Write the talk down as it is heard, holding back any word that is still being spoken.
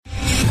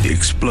The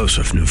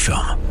explosive new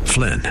film,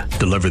 Flynn,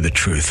 deliver the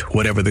truth,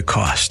 whatever the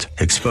cost.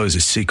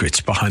 Exposes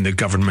secrets behind the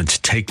government's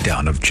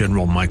takedown of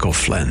General Michael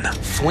Flynn.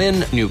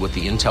 Flynn knew what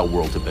the intel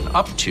world had been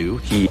up to.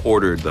 He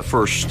ordered the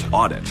first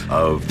audit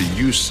of the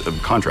use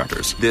of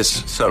contractors.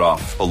 This set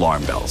off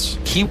alarm bells.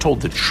 He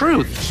told the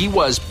truth. He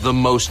was the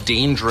most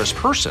dangerous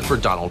person for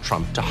Donald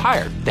Trump to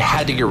hire. They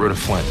had to get rid of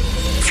Flynn.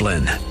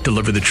 Flynn,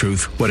 deliver the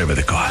truth, whatever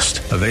the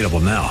cost. Available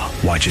now.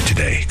 Watch it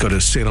today. Go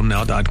to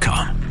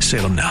salemnow.com.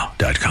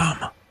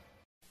 salemnow.com.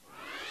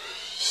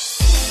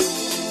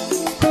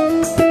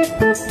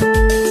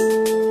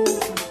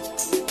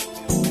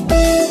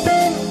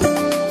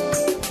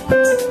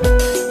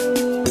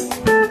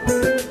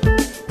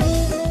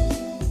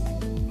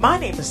 My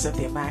name is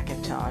Cynthia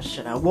McIntosh,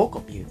 and I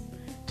welcome you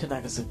to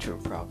Nuggets of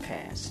Truth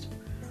broadcast.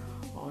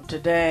 On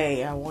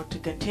today, I want to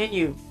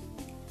continue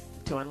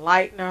to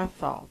enlighten our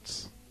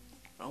thoughts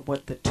on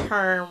what the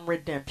term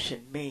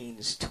redemption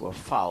means to a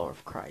follower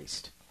of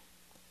Christ.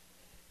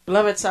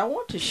 Beloveds, I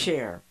want to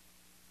share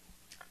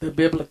the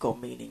biblical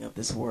meaning of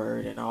this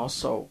word and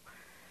also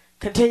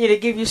continue to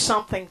give you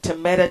something to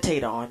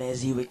meditate on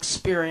as you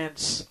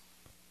experience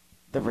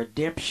the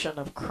redemption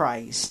of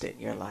Christ in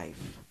your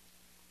life.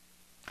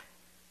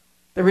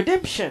 The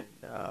redemption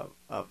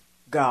of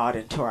God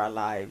into our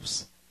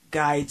lives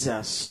guides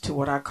us to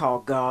what I call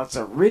God's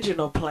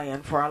original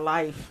plan for our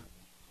life.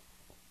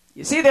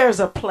 You see, there's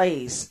a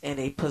place and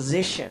a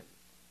position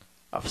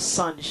of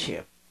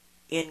sonship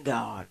in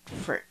God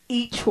for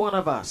each one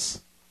of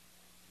us.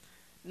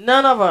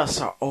 None of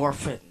us are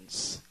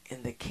orphans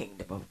in the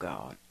kingdom of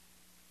God.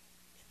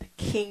 In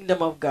the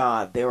kingdom of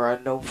God, there are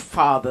no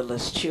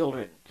fatherless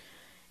children.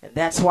 And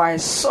that's why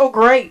it's so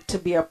great to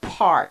be a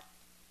part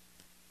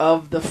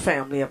of the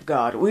family of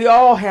God. We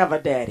all have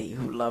a daddy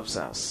who loves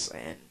us.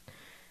 And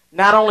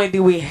not only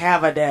do we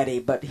have a daddy,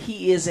 but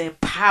he is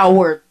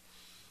empowered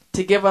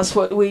to give us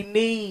what we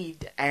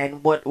need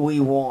and what we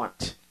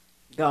want.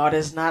 God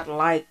is not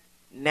like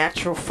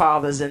natural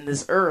fathers in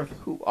this earth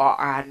who are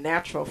our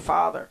natural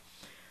father,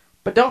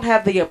 but don't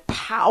have the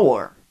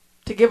power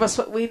to give us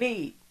what we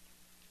need.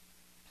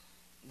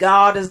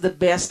 God is the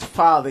best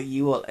father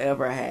you will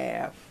ever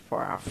have,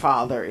 for our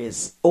Father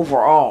is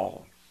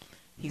overall.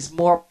 He's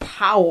more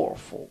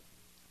powerful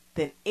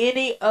than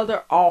any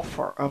other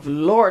offer of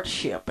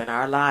lordship in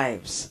our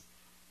lives.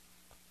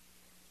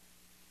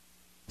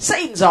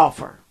 Satan's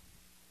offer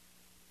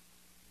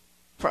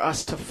for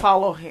us to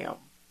follow him.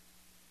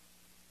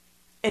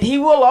 And he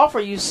will offer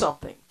you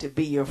something to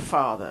be your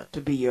father,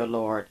 to be your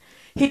Lord.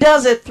 He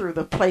does it through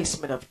the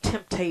placement of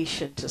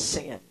temptation to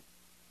sin.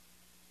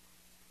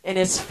 And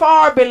it's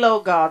far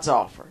below God's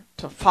offer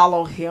to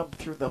follow him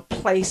through the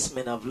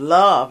placement of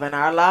love in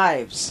our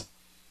lives.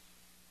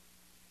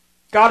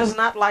 God is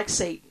not like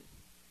Satan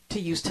to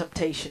use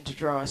temptation to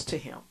draw us to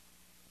him.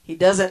 He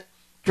doesn't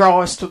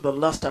draw us through the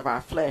lust of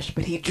our flesh,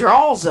 but he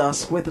draws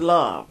us with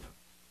love.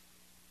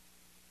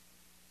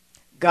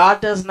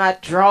 God does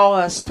not draw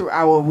us through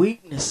our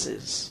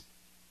weaknesses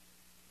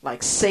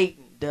like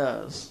Satan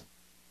does,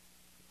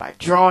 by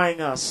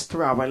drawing us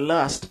through our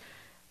lust.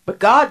 But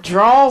God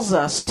draws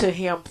us to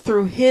him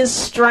through his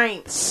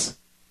strengths.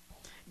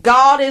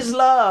 God is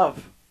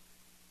love.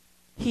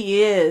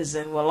 He is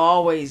and will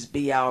always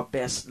be our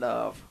best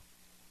love.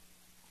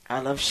 I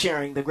love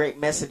sharing the great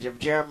message of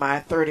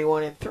Jeremiah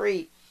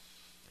 31:3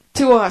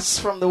 to us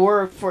from the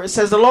word. For it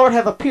says, the Lord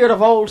hath appeared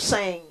of old,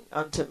 saying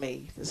unto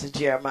me, this is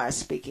Jeremiah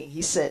speaking,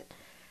 he said,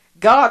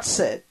 God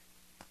said,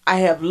 I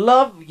have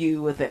loved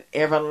you with an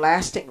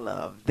everlasting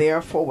love.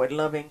 Therefore with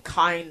loving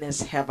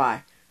kindness have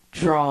I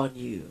drawn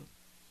you.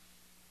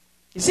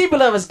 You see,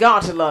 beloveds,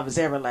 God's love is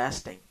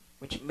everlasting,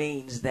 which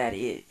means that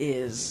it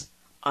is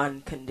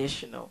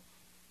unconditional.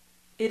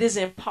 It is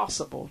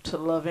impossible to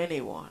love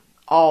anyone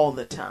all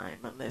the time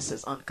unless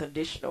it's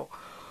unconditional.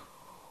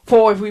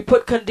 For if we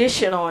put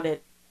condition on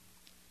it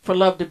for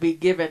love to be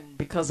given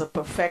because of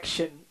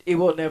perfection, it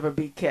will never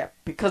be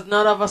kept. Because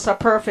none of us are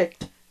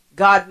perfect.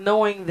 God,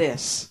 knowing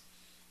this,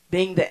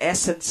 being the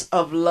essence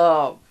of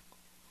love,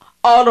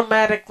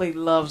 automatically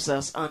loves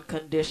us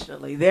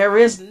unconditionally. There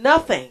is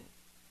nothing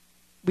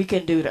we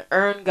can do to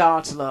earn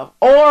God's love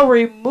or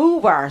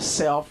remove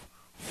ourselves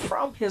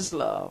from his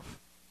love.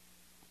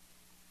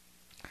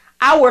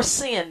 Our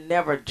sin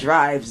never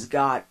drives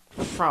God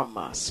from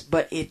us,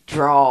 but it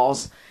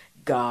draws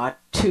God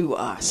to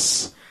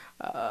us.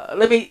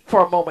 Let me,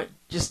 for a moment,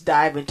 just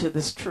dive into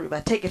this truth. I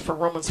take it from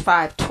Romans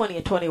 5:20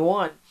 and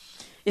 21.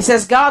 It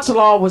says, God's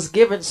law was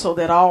given so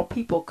that all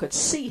people could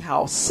see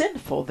how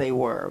sinful they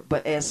were.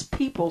 But as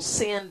people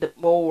sinned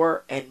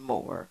more and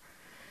more,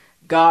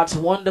 God's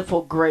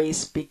wonderful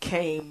grace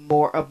became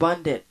more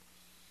abundant.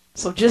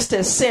 So just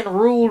as sin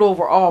ruled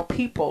over all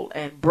people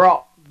and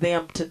brought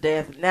them to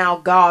death, now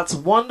God's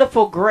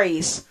wonderful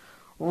grace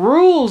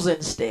rules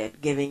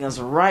instead, giving us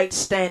right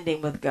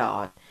standing with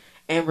God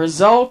and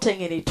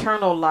resulting in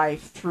eternal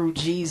life through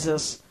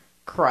Jesus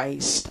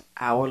Christ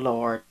our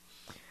Lord.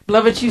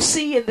 Beloved, you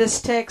see in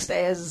this text,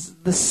 as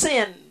the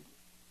sin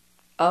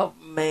of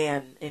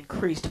man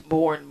increased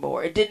more and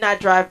more, it did not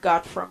drive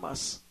God from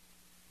us.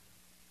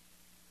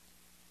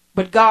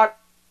 But God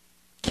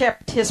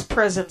kept his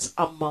presence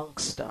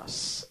amongst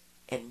us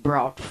and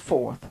brought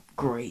forth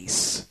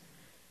grace,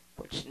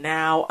 which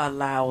now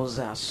allows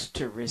us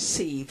to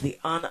receive the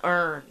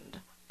unearned,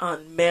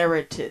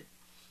 unmerited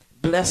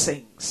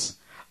blessings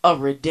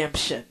of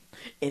redemption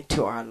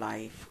into our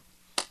life.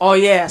 Oh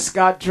yes,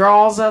 God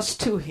draws us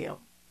to him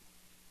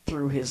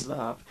through his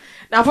love.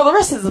 Now for the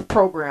rest of the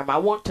program, I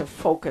want to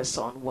focus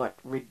on what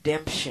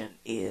redemption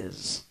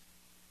is.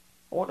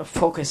 I want to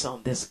focus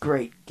on this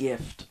great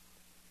gift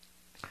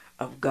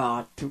of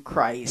God through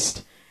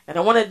Christ. And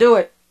I want to do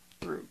it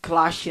through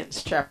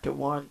Colossians chapter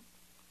 1,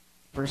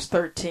 verse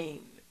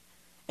 13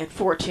 and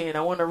 14.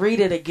 I want to read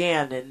it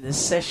again in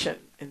this session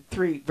in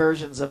 3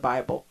 versions of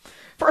Bible.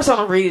 First, I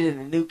want to read it in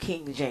the New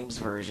King James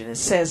Version. It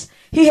says,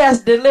 he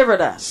has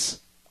delivered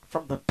us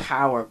from the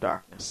power of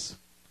darkness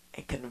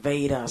and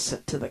conveyed us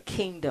into the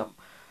kingdom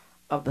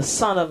of the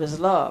Son of his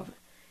love,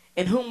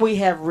 in whom we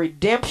have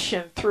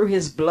redemption through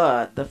his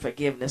blood, the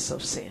forgiveness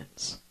of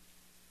sins.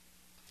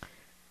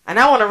 And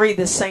I want to read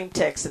this same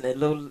text in the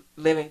New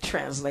Living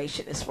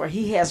Translation. It's where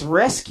he has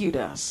rescued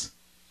us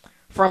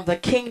from the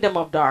kingdom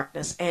of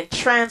darkness and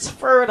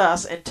transferred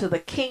us into the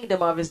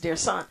kingdom of his dear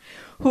Son,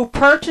 who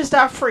purchased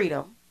our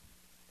freedom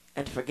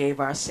and forgave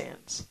our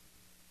sins.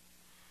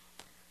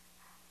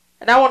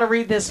 And I want to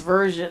read this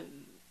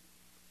version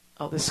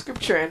of the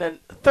scripture in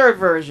a third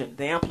version,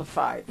 the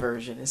Amplified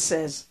version. It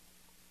says,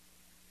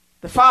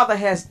 the Father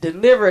has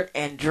delivered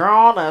and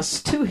drawn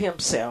us to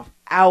himself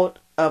out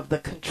of the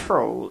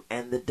control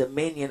and the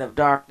dominion of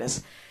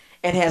darkness,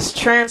 and has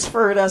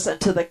transferred us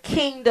into the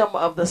kingdom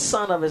of the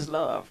Son of his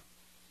love,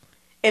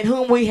 in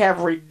whom we have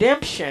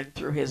redemption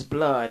through his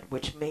blood,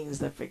 which means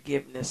the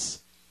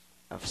forgiveness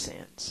of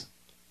sins.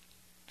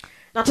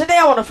 Now today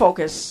I want to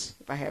focus,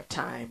 if I have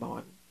time,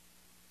 on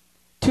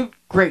 2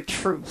 great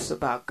truths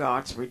about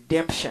God's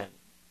redemption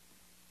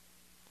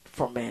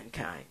for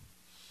mankind.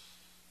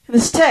 In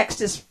this text,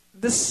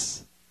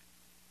 this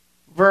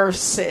verse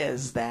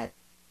says that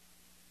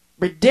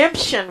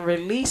redemption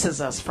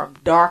releases us from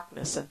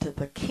darkness into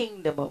the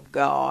kingdom of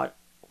God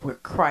where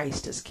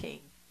Christ is king.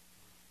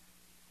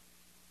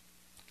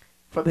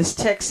 For this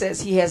text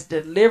says he has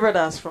delivered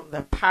us from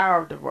the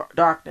power of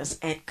darkness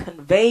and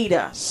conveyed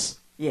us,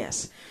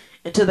 yes,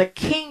 into the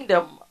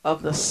kingdom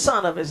of the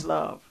Son of his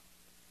love.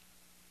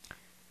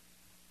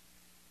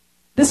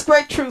 This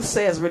great truth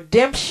says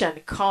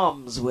redemption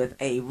comes with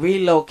a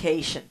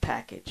relocation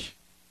package.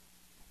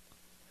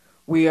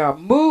 We are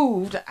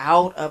moved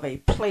out of a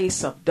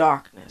place of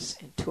darkness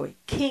into a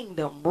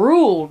kingdom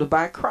ruled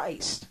by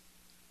Christ.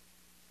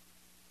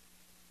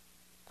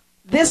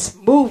 This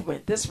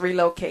movement, this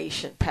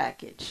relocation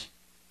package,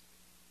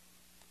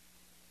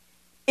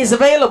 is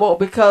available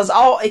because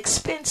all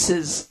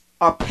expenses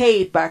are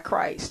paid by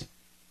Christ.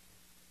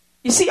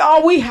 You see,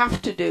 all we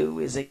have to do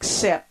is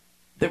accept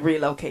the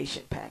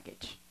relocation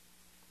package.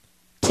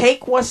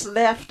 Take what's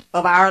left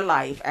of our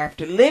life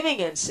after living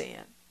in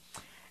sin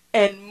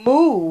and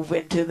move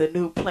into the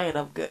new plan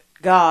of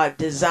God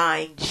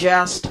designed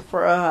just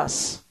for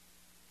us.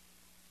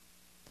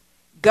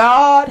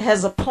 God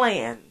has a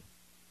plan,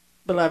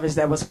 beloveds,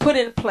 that was put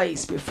in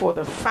place before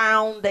the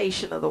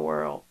foundation of the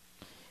world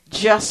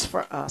just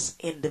for us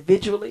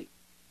individually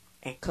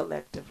and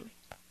collectively.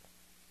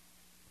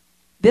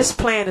 This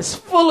plan is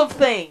full of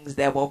things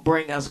that will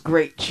bring us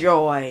great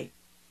joy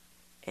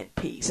and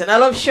peace. And I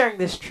love sharing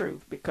this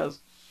truth because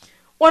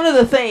one of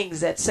the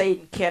things that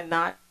Satan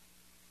cannot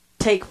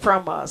take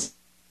from us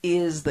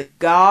is the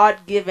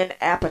God-given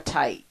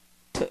appetite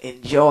to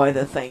enjoy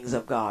the things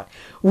of God.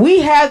 We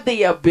have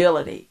the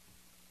ability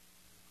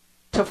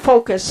to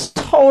focus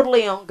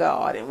totally on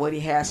God and what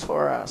he has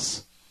for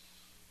us.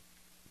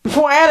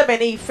 Before Adam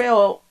and Eve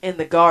fell in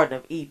the Garden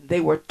of Eden,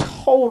 they were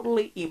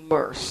totally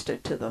immersed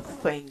into the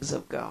things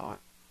of God.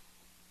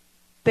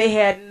 They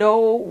had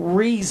no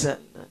reason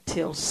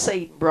until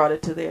Satan brought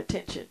it to their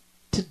attention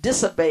to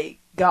disobey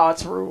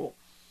God's rule.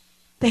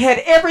 They had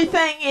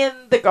everything in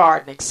the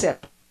garden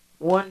except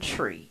one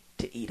tree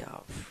to eat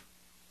of.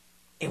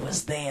 It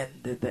was then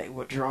that they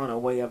were drawn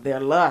away of their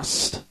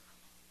lust.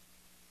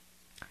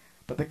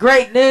 But the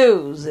great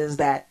news is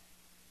that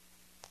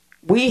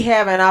we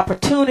have an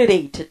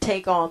opportunity to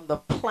take on the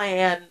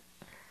plan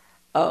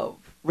of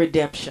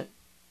redemption.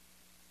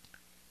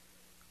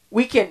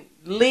 We can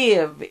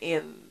live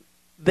in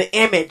the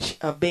image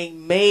of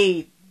being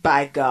made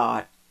by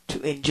God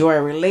to enjoy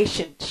a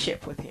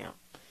relationship with him,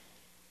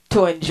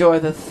 to enjoy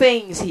the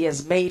things he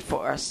has made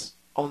for us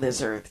on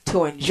this earth,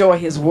 to enjoy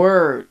his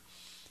word,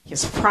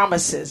 his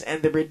promises,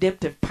 and the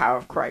redemptive power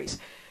of Christ.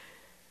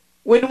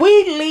 When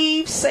we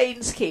leave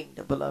Satan's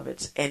kingdom,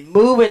 beloveds, and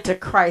move into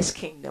Christ's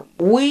kingdom,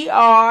 we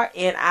are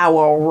in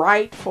our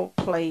rightful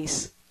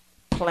place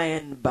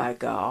planned by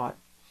God.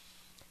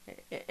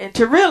 And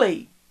to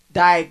really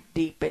dive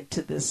deep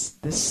into this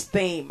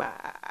theme,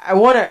 I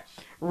want to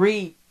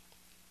read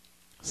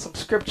some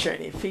scripture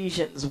in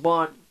Ephesians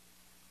 1,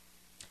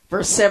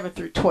 verse 7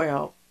 through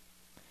 12.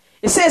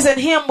 It says, in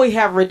him we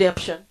have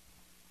redemption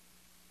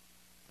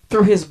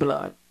through his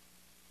blood,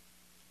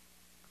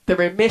 the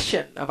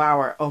remission of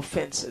our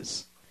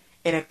offenses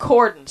in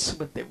accordance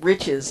with the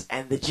riches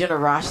and the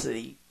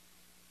generosity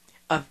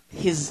of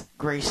his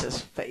gracious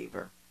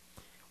favor,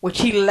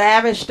 which he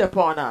lavished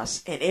upon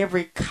us in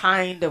every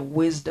kind of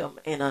wisdom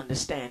and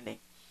understanding,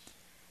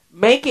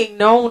 making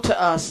known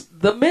to us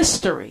the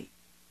mystery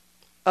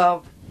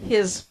of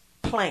his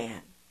plan,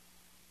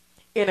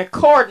 in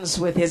accordance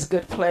with his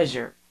good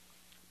pleasure,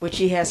 which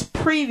he has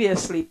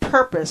previously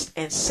purposed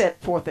and set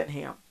forth in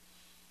him.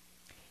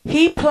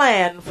 He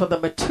planned for the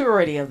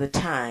maturity of the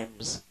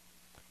times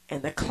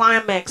and the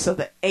climax of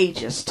the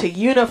ages to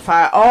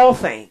unify all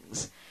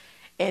things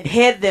and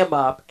head them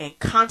up and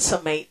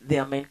consummate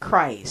them in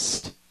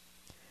Christ,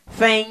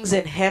 things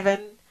in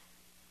heaven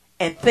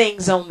and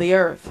things on the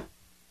earth.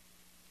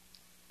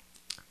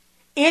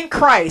 In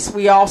Christ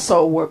we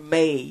also were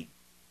made,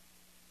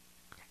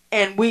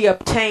 and we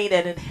obtained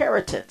an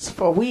inheritance,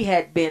 for we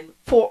had been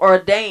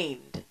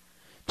foreordained,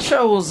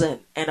 chosen,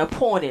 and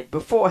appointed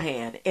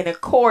beforehand in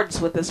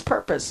accordance with his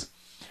purpose,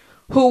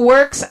 who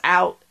works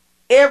out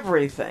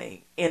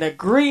everything in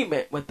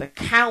agreement with the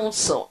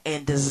counsel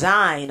and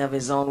design of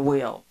his own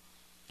will,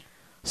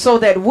 so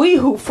that we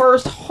who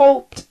first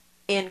hoped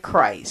in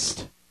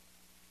Christ,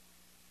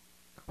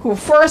 who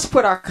first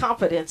put our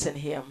confidence in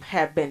him,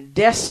 have been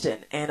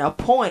destined and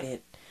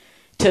appointed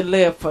to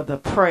live for the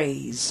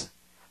praise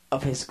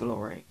of his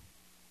glory.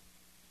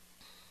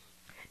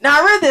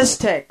 Now I read this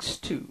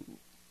text to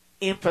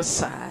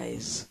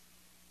emphasize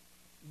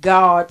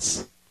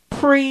God's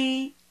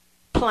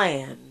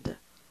pre-planned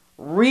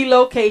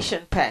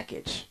relocation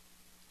package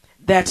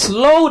that's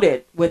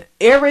loaded with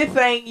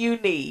everything you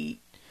need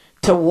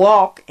to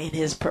walk in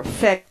his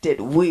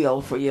perfected will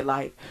for your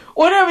life.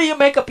 Whatever you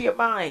make up your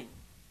mind,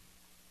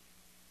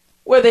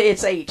 whether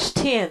it's age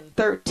 10,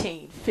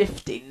 13,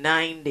 50,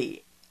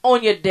 90,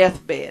 on your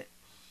deathbed,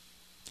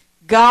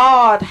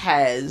 God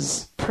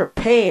has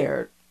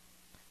prepared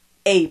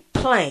a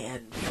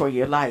plan for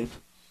your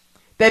life.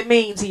 That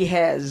means he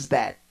has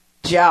that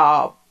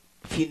job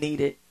if you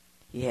need it.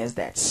 He has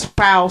that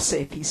spouse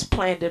if he's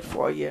planned it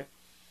for you.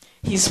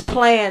 He's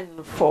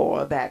planned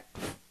for that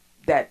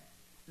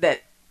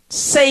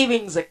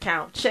savings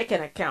account,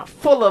 checking account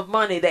full of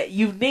money that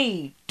you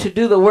need to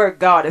do the work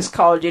God has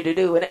called you to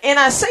do. And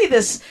I say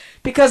this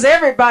because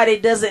everybody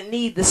doesn't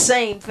need the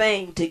same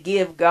thing to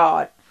give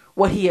God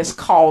what he has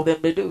called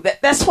them to do.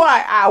 That's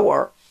why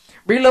our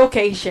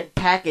relocation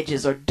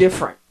packages are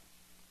different.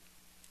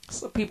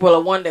 So people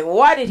are wondering,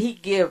 why did he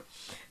give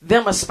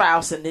them a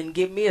spouse and then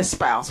give me a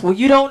spouse? Well,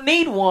 you don't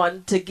need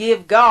one to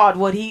give God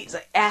what he's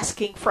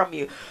asking from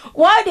you.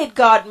 Why did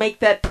God make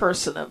that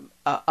person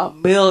a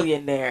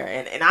millionaire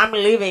and I'm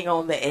living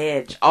on the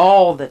edge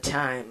all the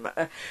time?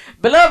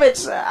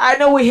 Beloveds, I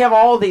know we have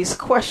all these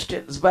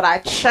questions, but I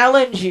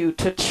challenge you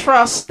to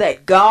trust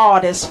that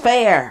God is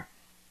fair.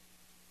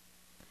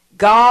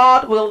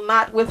 God will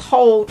not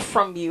withhold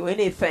from you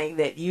anything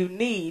that you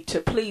need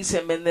to please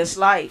him in this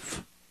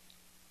life.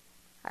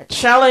 I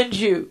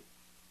challenge you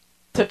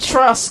to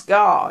trust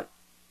God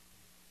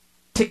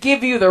to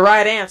give you the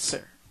right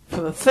answer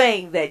for the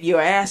thing that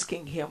you're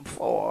asking him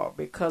for,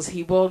 because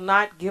he will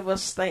not give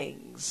us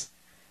things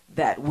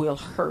that will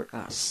hurt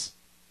us.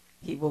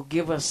 He will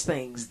give us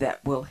things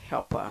that will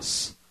help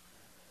us.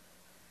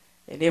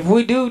 And if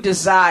we do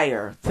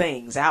desire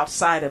things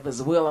outside of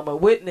his will, I'm a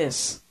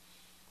witness,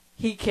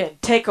 he can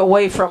take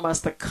away from us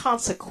the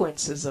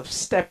consequences of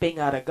stepping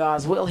out of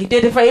God's will. He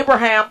did it for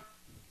Abraham.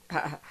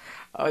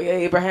 Oh yeah,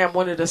 Abraham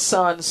wanted a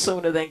son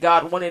sooner than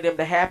God wanted him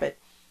to have it.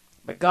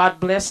 But God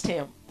blessed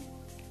him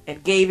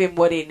and gave him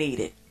what he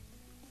needed.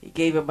 He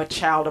gave him a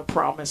child of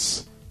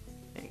promise.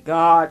 And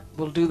God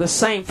will do the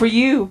same for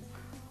you.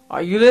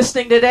 Are you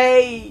listening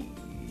today?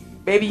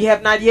 Maybe you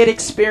have not yet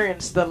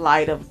experienced the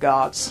light of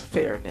God's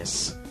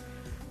fairness.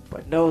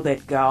 But know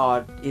that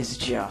God is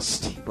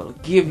just. He will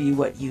give you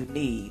what you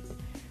need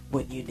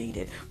when you need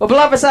it. Well,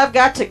 beloveds, I've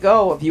got to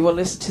go. If you will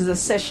listen to the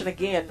session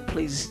again,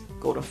 please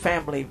go to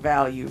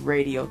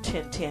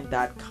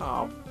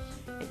FamilyValueRadio1010.com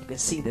and you can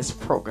see this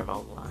program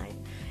online.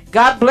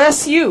 God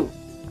bless you.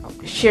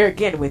 I'll share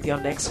again with you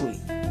next week.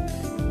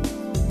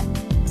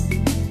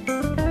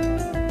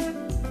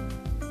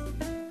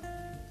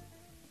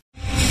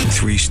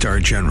 Three-star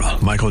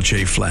General Michael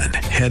J. Flynn,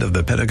 head of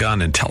the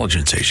Pentagon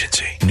Intelligence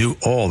Agency, knew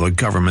all the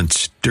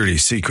government's dirty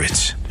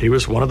secrets. He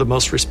was one of the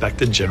most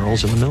respected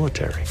generals in the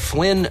military.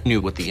 Flynn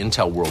knew what the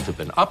intel world had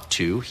been up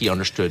to. He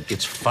understood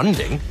its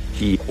funding.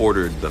 He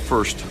ordered the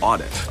first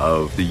audit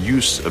of the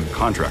use of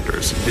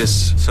contractors.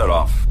 This set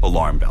off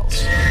alarm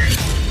bells.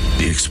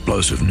 The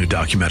explosive new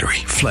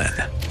documentary, Flynn,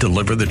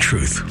 Deliver the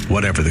Truth,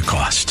 Whatever the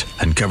Cost,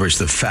 uncovers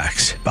the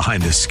facts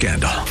behind this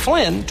scandal.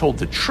 Flynn told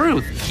the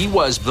truth. He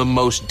was the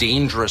most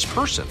dangerous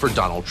person for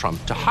Donald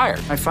Trump to hire.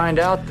 I find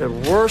out the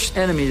worst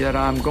enemy that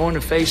I'm going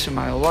to face in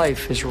my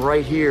life is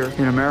right here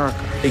in America.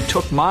 They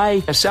took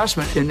my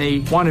assessment and they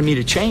wanted me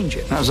to change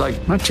it. And I was like,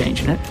 I'm not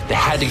changing it. They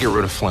had to get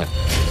rid of Flynn.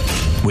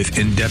 with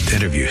in-depth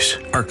interviews,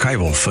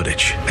 archival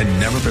footage,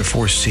 and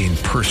never-before-seen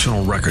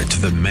personal records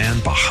of the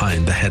man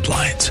behind the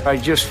headlines. I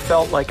just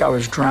felt like I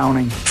was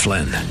drowning.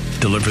 Flynn,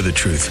 deliver the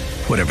truth,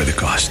 whatever the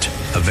cost.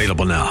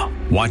 Available now.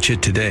 Watch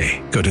it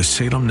today. Go to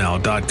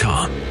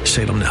salemnow.com.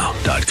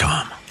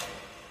 salemnow.com.